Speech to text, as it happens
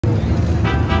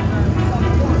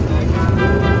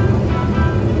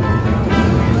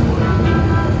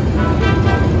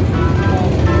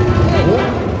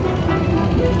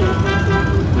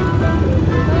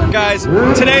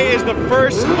guys, today is the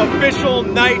first official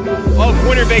night of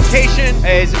winter vacation,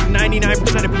 as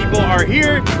 99% of people are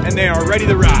here and they are ready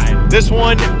to ride. This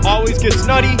one always gets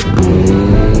nutty.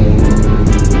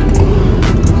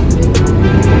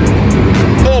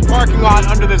 Whole parking lot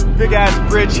under this big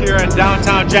ass bridge here in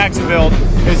downtown Jacksonville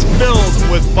is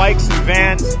filled with bikes and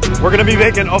vans. We're gonna be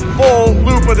making a full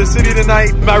loop of the city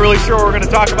tonight. I'm not really sure what we're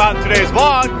gonna talk about in today's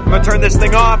vlog. I'm gonna turn this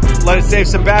thing off, let it save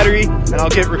some battery, and I'll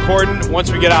get recording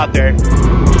once we get out there.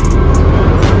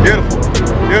 Beautiful,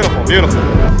 beautiful, beautiful.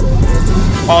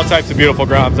 All types of beautiful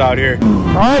grounds out here.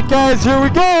 All right, guys, here we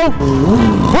go.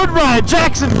 Hood Ride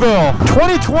Jacksonville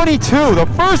 2022, the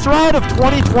first ride of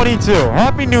 2022.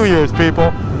 Happy New Year's,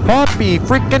 people. Happy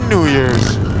freaking New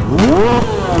Year's.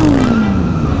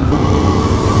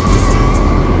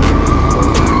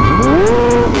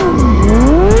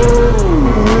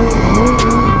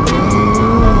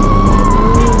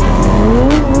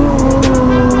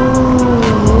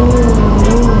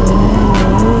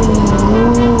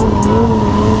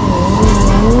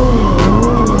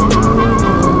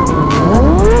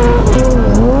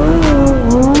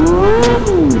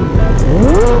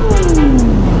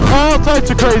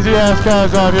 Crazy ass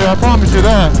guys out here, I promise you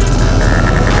that.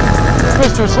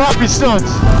 Mr. Sloppy Stunts.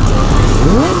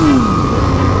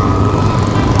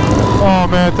 Oh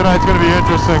man, tonight's gonna be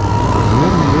interesting.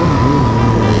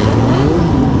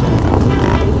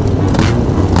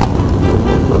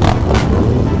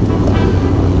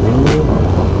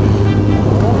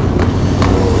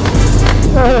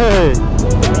 Hey!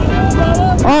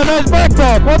 Oh, nice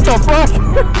backpack, what the fuck?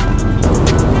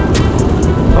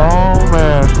 Oh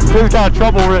man, this got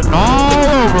trouble written all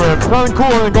over it. Nothing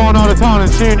cooler than going out of town and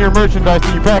seeing your merchandise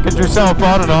that you packaged yourself,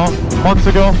 I don't know, months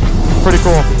ago. Pretty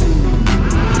cool.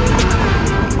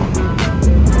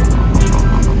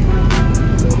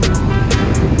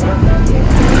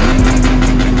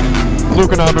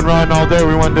 Luke and I have been riding all day.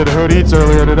 We went and did a Hood Eats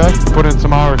earlier today. Put in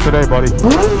some hours today, buddy.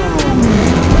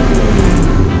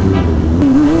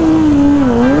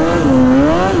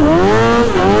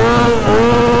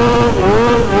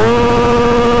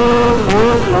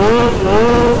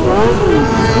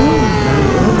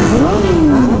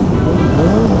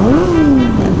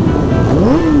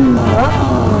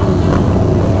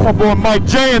 My boy Mike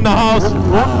J in the house.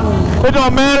 It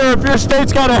don't matter if your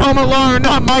state's got a helmet law or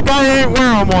not, Mike, I ain't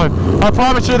wearing one. I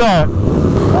promise you that.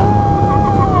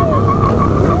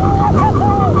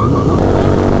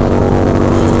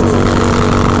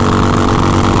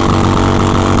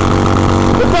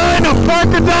 If I ain't a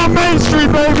parking down Main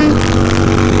Street, baby.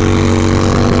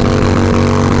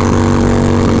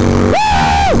 Woo!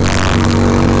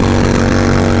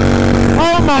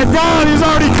 Oh my God, he's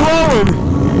already glowing.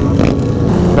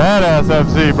 Badass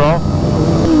FC, bro.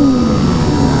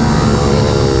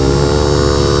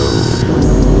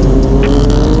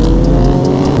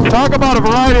 Talk about a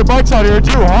variety of bikes out here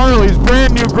too. Harleys,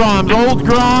 brand new Groms, old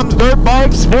Groms, dirt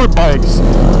bikes, sport bikes,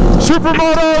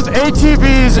 supermotos,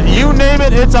 ATVs, you name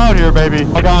it, it's out here, baby.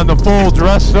 I got on the full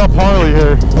dressed up Harley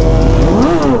here.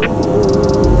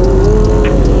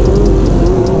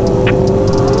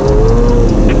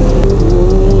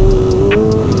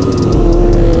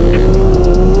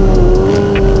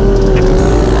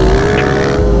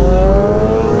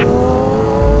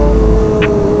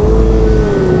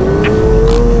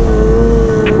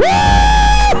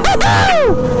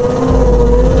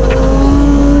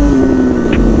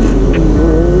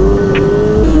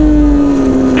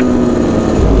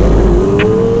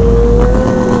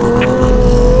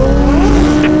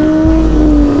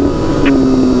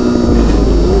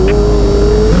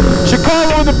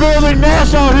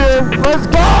 Nash out here, let's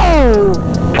go!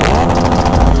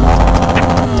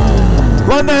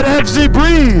 Let that FC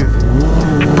breathe.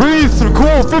 Breathe some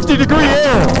cool 50-degree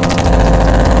air.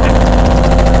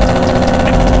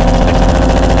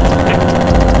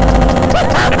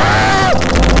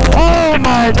 Oh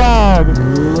my God!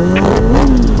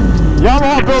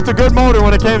 Yamaha built a good motor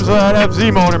when it came to that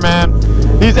FZ motor, man.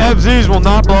 These FZs will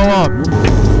not blow up.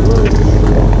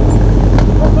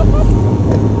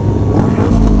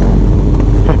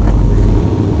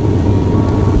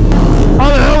 How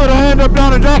the hell did I end up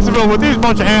down in Jacksonville with these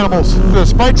bunch of animals? The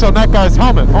spikes on that guy's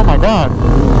helmet. Oh my God.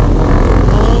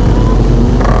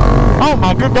 Oh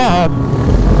my good God.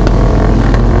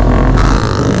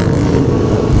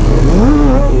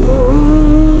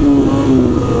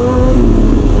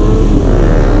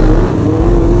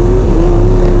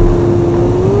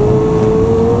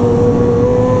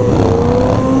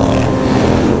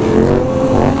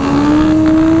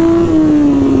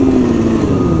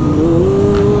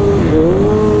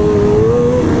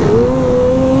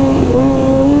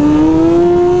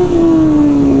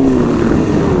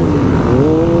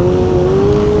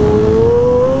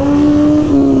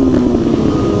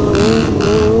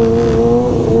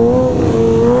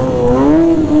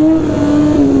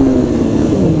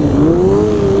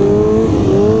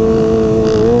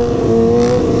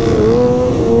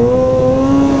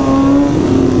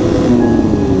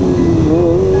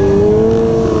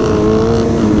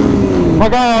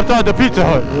 outside the Pizza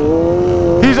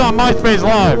Hut. He's on MySpace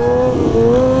Live.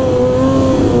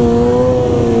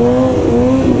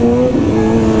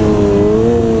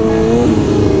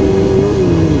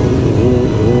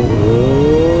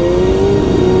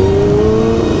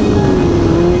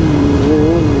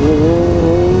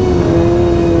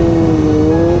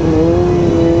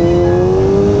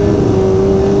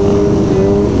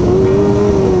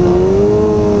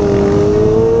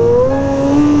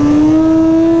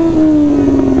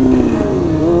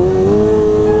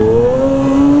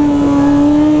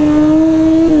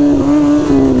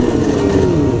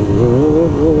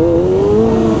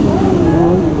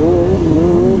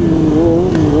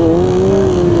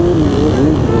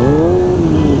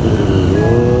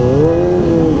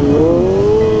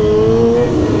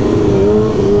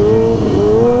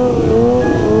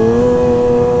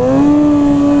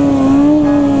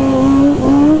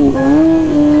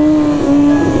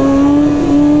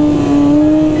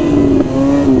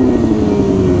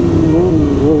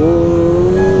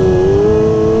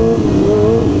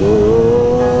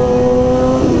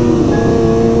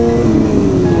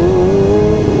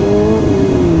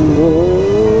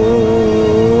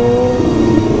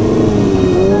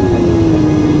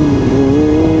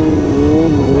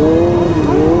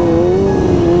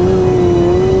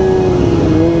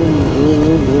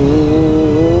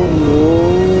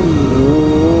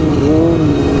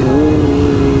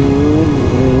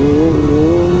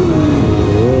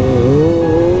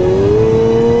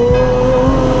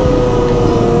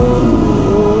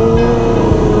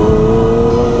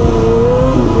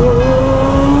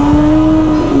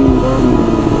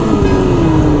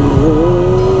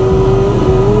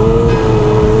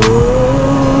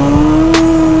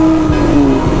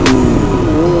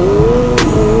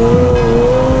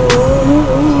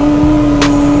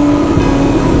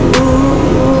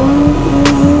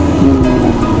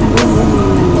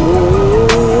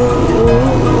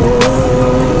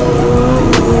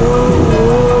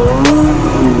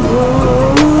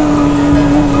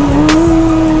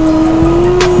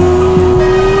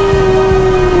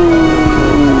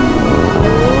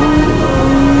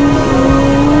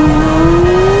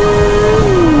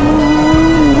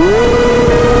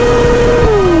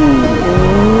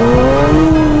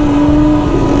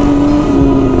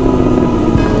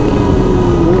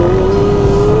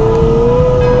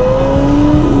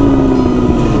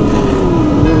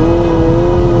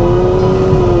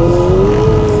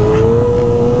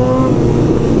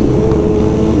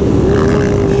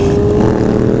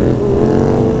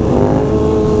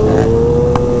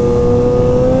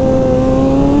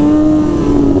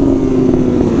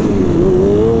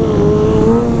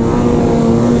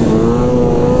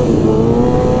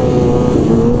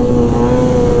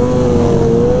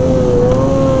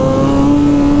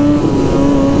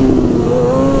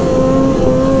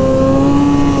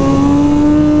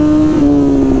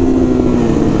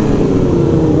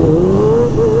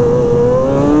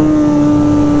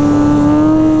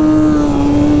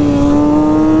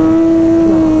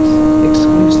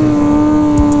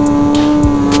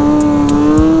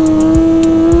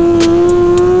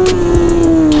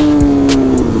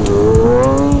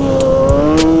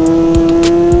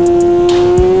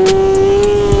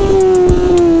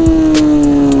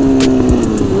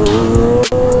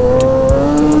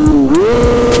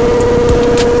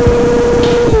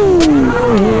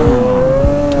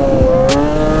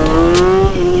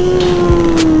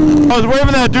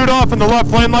 off in the left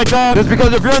lane like that, just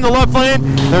because if you're in the left lane,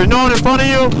 there's no one in front of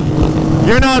you,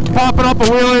 you're not popping up a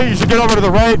wheelie. You should get over to the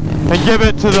right and give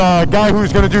it to the guy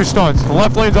who's going to do stunts. The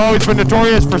left lane's always been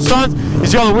notorious for stunts. You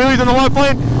see all the wheelies in the left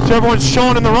lane, so everyone's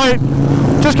showing in the right.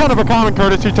 Just kind of a common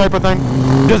courtesy type of thing.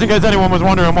 Just in case anyone was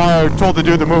wondering why I told the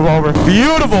dude to move over.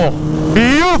 Beautiful,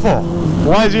 beautiful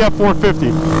YZF 450.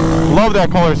 Love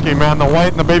that color scheme, man. The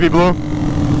white and the baby blue.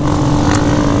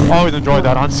 Always enjoyed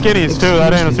that. On skinnies too.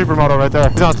 That ain't a supermoto right there.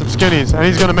 He's on some skinnies and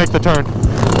he's gonna make the turn.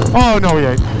 Oh no, he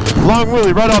ain't. Long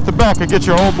wheelie right off the back and get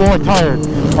your old boy tired.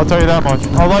 I'll tell you that much.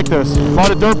 I like this. A lot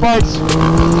of dirt bikes.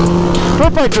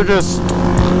 Dirt bikes are just,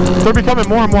 they're becoming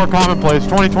more and more commonplace.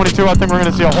 2022, I think we're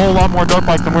gonna see a whole lot more dirt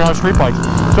bikes than we are street bikes.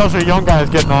 Especially young guys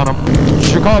getting on them.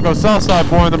 Chicago Southside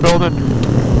boy in the building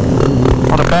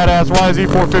on a badass YZ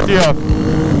 450F.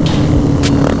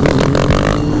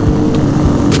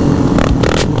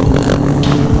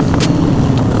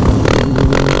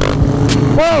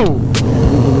 Whoa!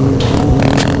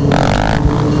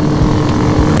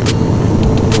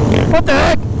 What the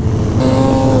heck?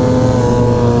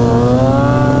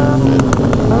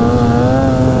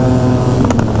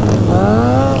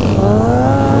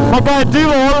 My guy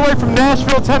Devo all the way from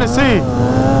Nashville, Tennessee.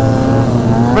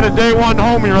 Been a day one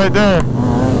homie right there.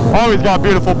 Always got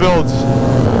beautiful builds.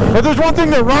 If there's one thing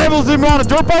that rivals the amount of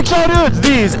dirt bikes out here, it's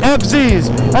these FZs.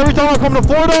 Every time I come to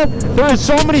Florida, there is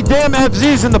so many damn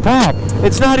FZs in the pack.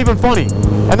 It's not even funny.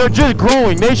 And they're just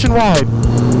growing nationwide.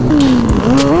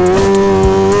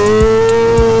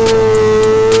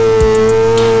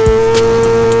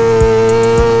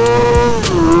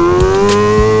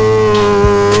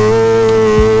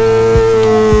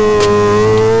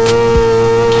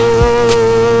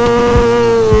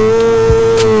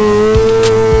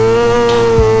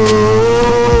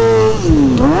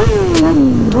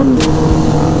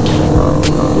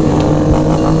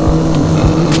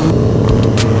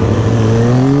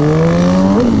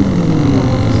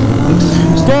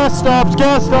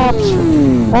 Gas stops,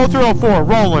 0304,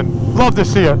 rolling. Love to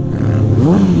see it.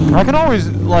 I can always,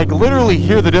 like, literally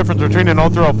hear the difference between an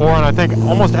 0304 and I think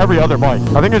almost every other bike.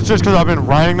 I think it's just because I've been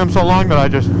riding them so long that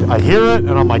I hear it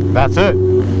and I'm like, that's it.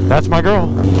 That's my girl.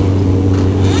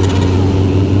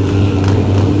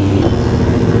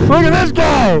 Look at this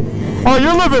guy. Oh,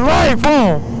 you're living life,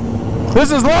 huh?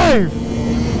 This is life.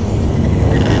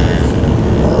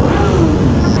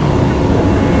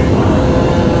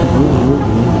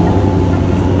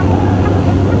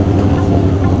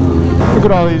 Look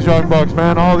at all these young bucks,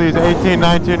 man. All these 18,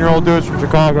 19-year-old dudes from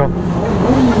Chicago.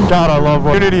 God, I love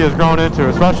what community has grown into,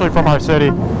 especially from our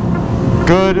city.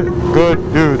 Good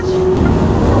dudes.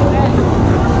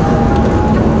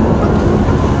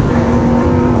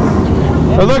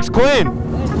 It looks clean.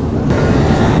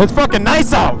 It's fucking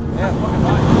nice out.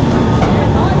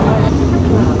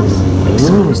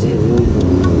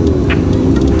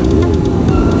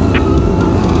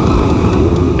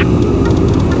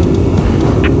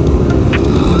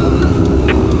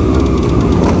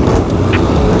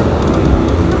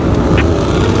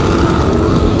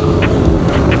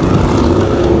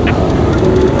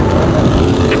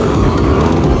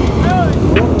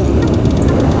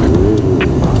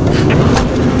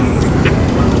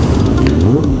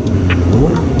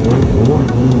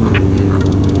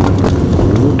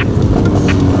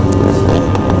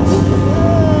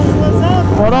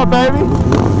 What up, baby?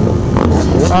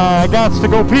 I got to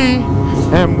go pee,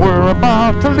 and we're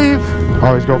about to leave.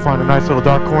 Always go find a nice little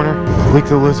dark corner. Leak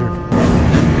the lizard.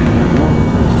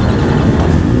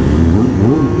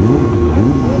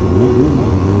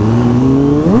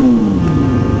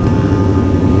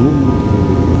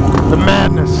 The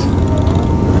madness.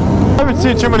 I haven't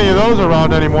seen too many of those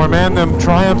around anymore, man. Them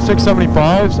Triumph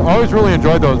 675s. I always really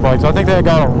enjoyed those bikes. I think they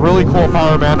got a really cool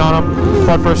power band on them.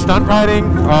 But for stunt riding,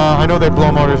 I know they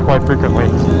blow motors quite frequently.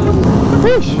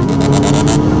 Fish.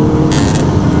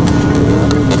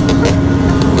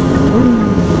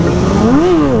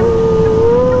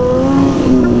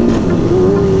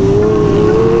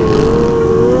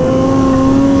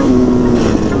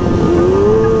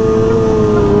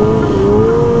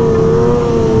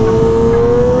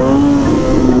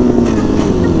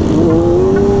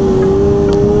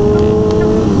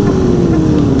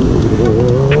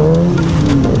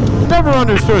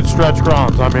 Understood stretch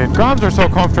Groms. I mean, Groms are so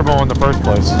comfortable in the first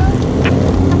place.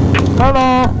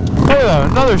 Hello. Look at that,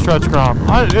 another stretch Grom.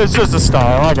 It's just a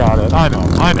style. I got it. I know.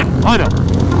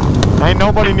 Ain't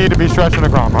nobody need to be stretching a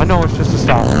Grom. I know it's just a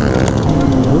style.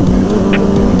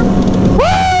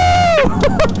 Woo!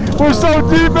 We're so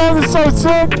deep, man. It's so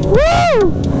sick.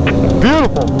 Woo!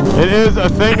 Beautiful. It is a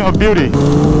thing of beauty.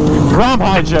 Grom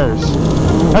high chairs.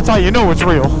 That's how you know it's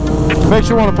real. Makes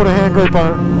you want to put a hand grape on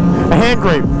it. A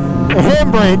handbrake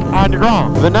on your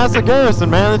Grom. Vanessa Garrison,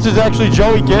 man, this is actually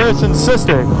Joey Garrison's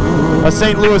sister, a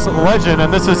St. Louis legend,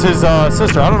 and this is his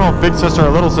sister. I don't know if big sister or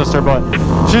little sister, but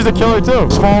she's a killer too.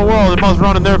 Small world, it must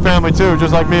run in their family too,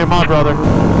 just like me and my brother.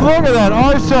 Look at that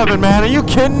R7, man, are you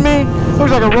kidding me?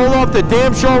 Looks like a roll off the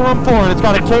damn showroom floor, and it's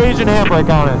got a cage and handbrake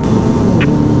on it.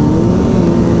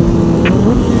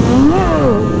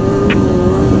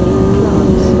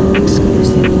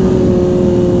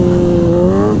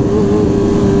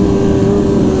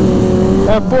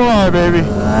 F4i, baby.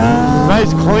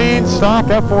 Nice clean stock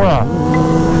F4i.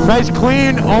 Nice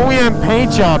clean OEM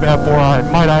paint job F4i,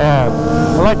 might I add.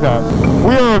 I like that.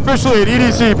 We are officially at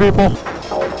EDC, people.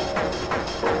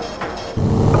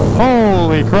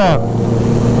 Holy crap.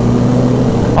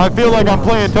 I feel like I'm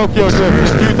playing Tokyo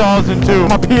Drift in 2002.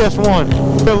 My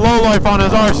PS1. The low life on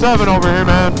his R7 over here,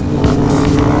 man.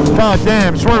 God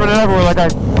damn, swerving it everywhere like a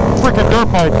freaking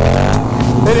dirt bike.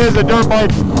 It is a dirt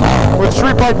bike with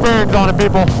street bike bearings on it,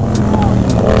 people.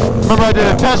 Remember I did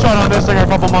a test ride on this thing a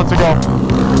couple months ago.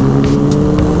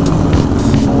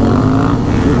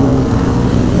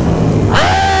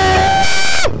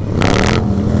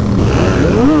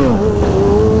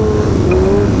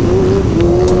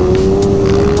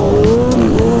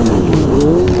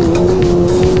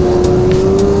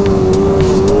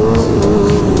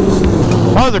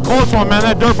 was a close one, man.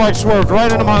 That dirt bike swerved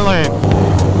right into my lane.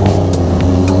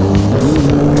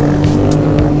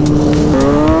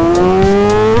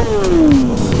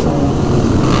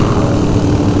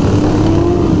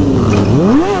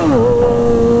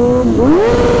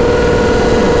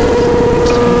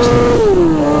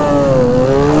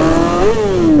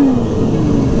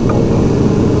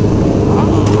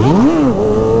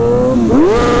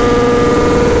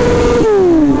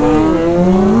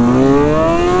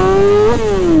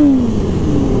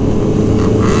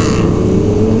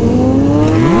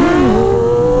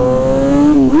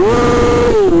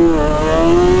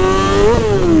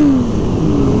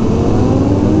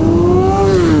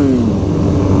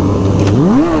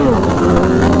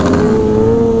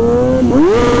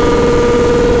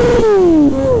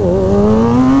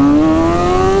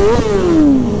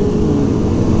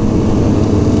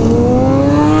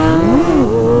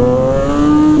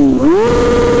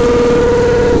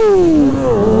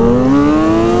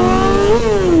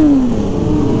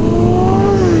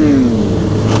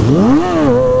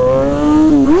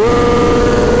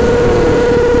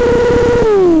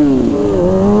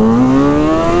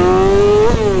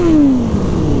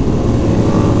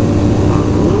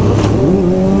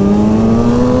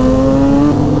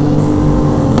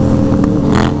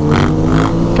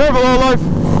 Careful, low life.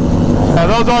 Yeah,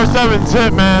 those R7s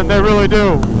hit, man. They really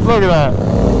do. Look at that.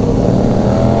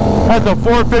 That's a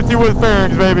 450 with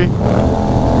fairings, baby.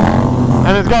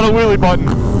 And it's got a wheelie button.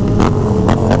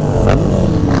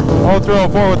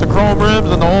 0304 with the chrome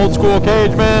rims and the old school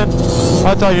cage, man.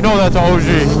 That's how you know that's an OG.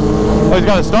 Oh, he's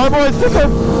got a Starboy sticker?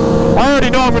 I already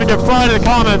know I'm going to get fried in the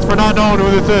comments for not knowing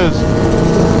who this is.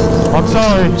 I'm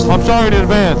sorry. I'm sorry in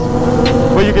advance.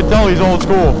 But you can tell he's old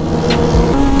school.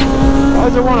 Why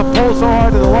does it want to pull so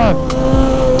hard to the left?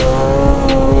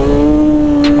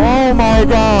 Oh my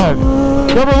God.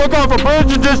 You ever look off a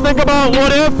bridge and just think about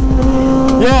what if?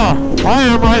 Yeah, I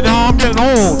am right now. I'm getting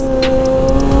old.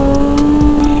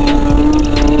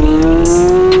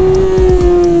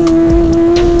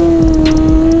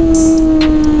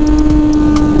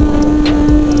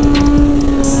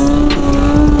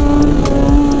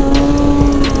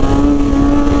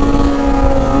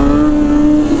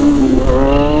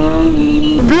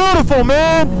 Beautiful,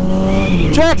 man.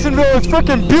 Jacksonville is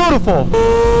freaking beautiful.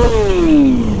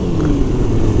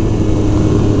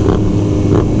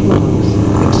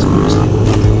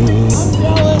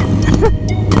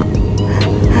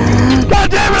 God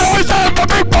damn it, I always have my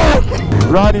big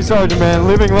bike. Rodney Sargent, man,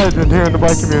 living legend here in the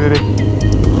bike community.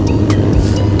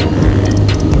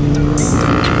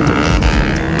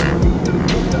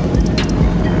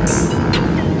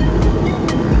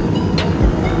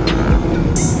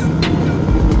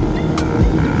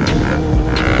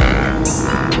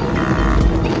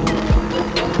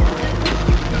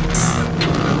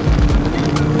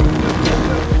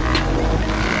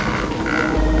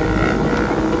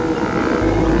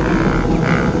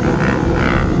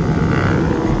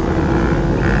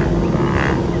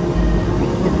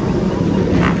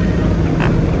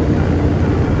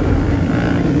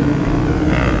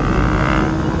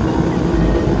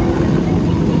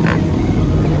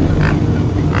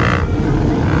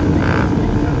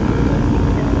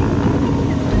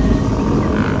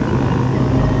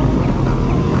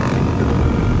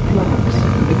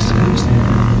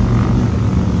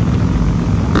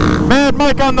 Mad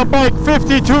Mike on the bike,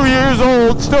 52 years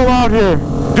old, still out here,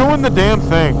 doing the damn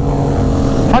thing.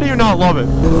 How do you not love it?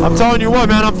 I'm telling you what,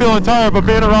 man, I'm feeling tired, but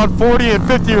being around 40 and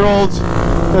 50-year-olds,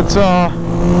 it's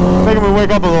making me wake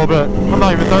up a little bit. I'm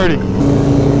not even 30.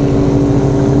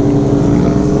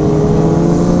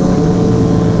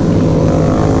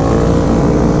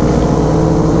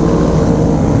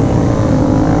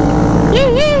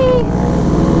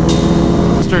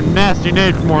 Nasty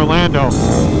Nate from Orlando,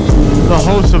 the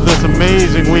host of this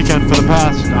amazing weekend for the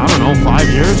past, I don't know, 5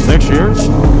 years, 6 years.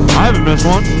 I haven't missed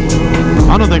one.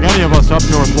 I don't think any of us up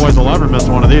north boys will ever miss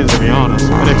one of these, to be honest.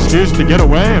 An excuse to get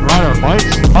away and ride our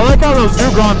bikes. I like how those new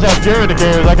Groms have gear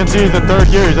indicators. I can see he's in third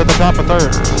gear. He's at the top of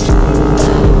third.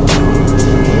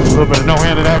 A little bit of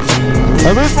no-handed action.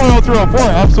 At least 0304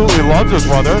 absolutely loves this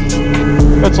weather.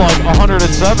 It's like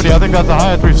 170. I think that's the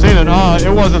highest we've seen it.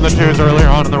 It was in the twos earlier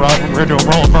on in the ride when we were doing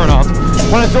rolling burnouts.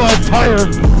 When I still had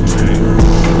tires.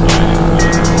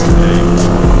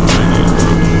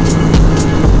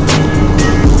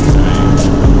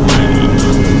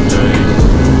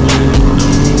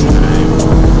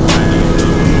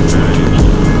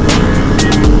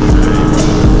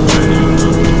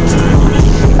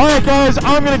 Alright guys,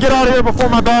 I'm going to get out of here before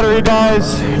my battery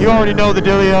dies. You already know the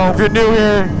dealio. If you're new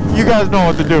here, you guys know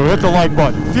what to do. Hit the like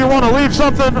button. If you want to leave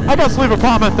something, I guess leave a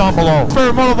comment down below.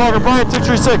 Favorite motovlogger, Brian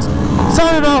 236,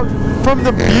 signing out from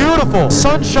the beautiful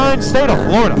Sunshine State of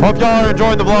Florida. Hope y'all are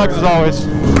enjoying the vlogs as always.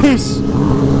 Peace.